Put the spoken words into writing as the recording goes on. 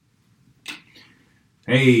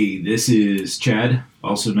Hey, this is Chad,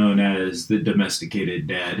 also known as the domesticated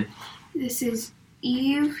dad. This is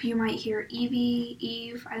Eve. You might hear Evie,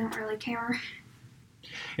 Eve. I don't really care.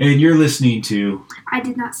 And you're listening to... I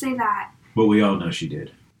did not say that. But we all know she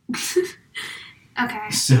did. Okay.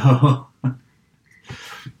 So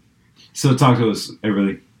talk to us,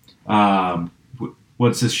 Everleigh.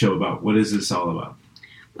 What's this show about? What is this all about?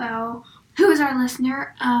 Well, who is our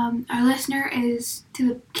listener? Our listener is to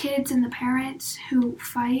the kids and the parents who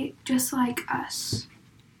fight just like us.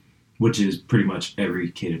 Which is pretty much every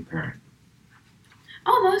kid and parent.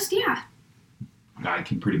 Almost, yeah. I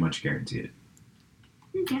can pretty much guarantee it.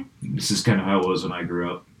 Okay. This is kind of how it was when I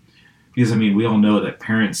grew up. Because, we all know that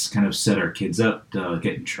parents kind of set our kids up to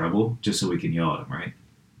get in trouble just so we can yell at them, right?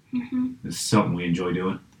 Mm-hmm. This is something we enjoy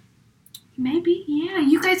doing. Maybe, yeah.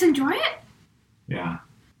 You guys enjoy it? Yeah.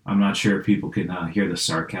 I'm not sure if people can hear the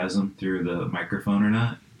sarcasm through the microphone or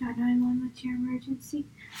not. 911, what's your emergency?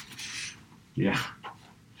 Yeah.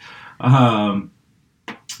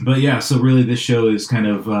 But yeah, so really this show is kind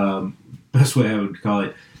of, best way I would call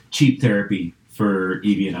it, cheap therapy for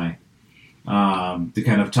Evie and I. To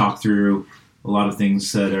kind of talk through a lot of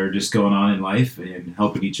things that are just going on in life and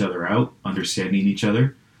helping each other out, understanding each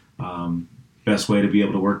other. Best way to be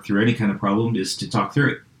able to work through any kind of problem is to talk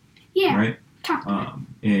through it. Yeah. Right? Talk through it.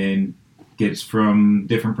 And get from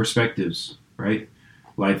different perspectives, right?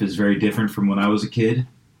 Life is very different from when I was a kid.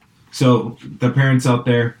 So the parents out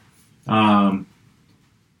there,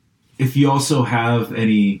 if you also have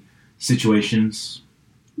any situations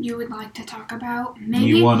you would like to talk about, maybe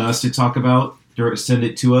you want us to talk about, send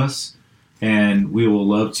it to us, and we will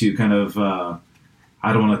love to kind of,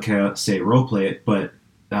 I don't want to say role play it, but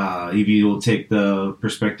Evie will take the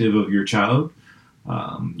perspective of your child,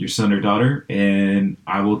 your son or daughter, and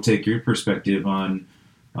I will take your perspective on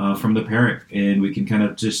from the parent, and we can kind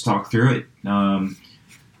of just talk through it.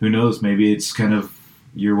 Who knows? Maybe it's kind of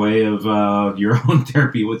your way of your own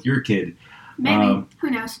therapy with your kid. Maybe. Who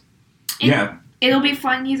knows? It'll be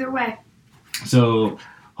fun either way. So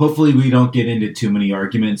hopefully we don't get into too many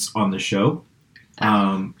arguments on the show.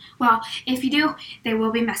 Well, if you do, they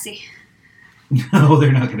will be messy. No,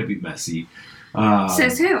 they're not going to be messy.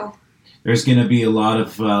 Says who? There's going to be a lot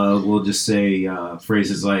of, we'll just say,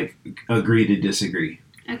 phrases like agree to disagree.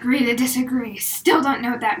 Agree to disagree. Still don't know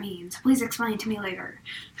what that means. Please explain it to me later.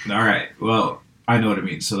 All right. Well, I know what it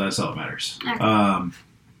means, so that's all that matters. Okay.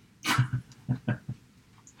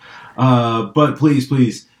 But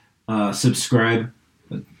please, subscribe,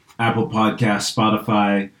 Apple Podcasts,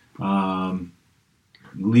 Spotify,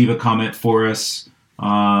 leave a comment for us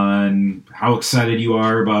on how excited you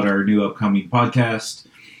are about our new upcoming podcast.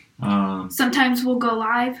 Sometimes we'll go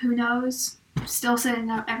live, who knows? Still setting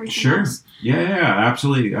up everything else. Yeah,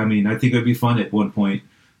 absolutely. I think it would be fun at one point.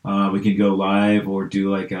 We can go live or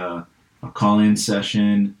do like a call-in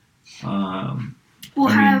session.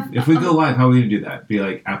 If we go live, how are we going to do that? Be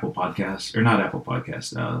like Apple Podcasts, or not Apple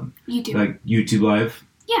Podcasts, YouTube. Like YouTube Live?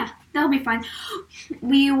 Yeah, that'll be fun.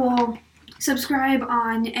 We will subscribe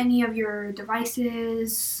on any of your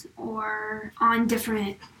devices or on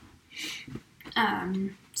different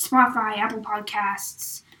Spotify, Apple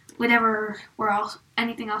Podcasts,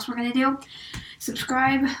 anything else we're going to do.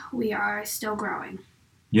 Subscribe. We are still growing.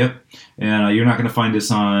 Yep. And you're not going to find us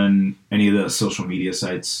on any of the social media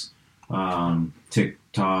sites.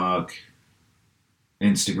 TikTok,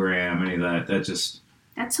 Instagram, any of that.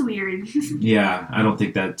 That's weird. Yeah, I don't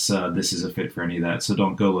think that's this is a fit for any of that. So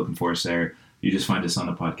don't go looking for us there. You just find us on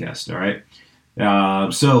the podcast. All right.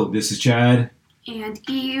 So this is Chad and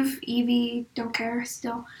Evie, don't care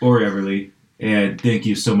still. Or Everleigh, and thank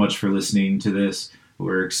you so much for listening to this.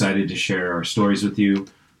 We're excited to share our stories with you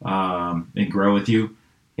and grow with you,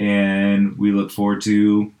 and we look forward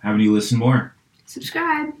to having you listen more.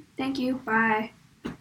 Subscribe. Thank you. Bye.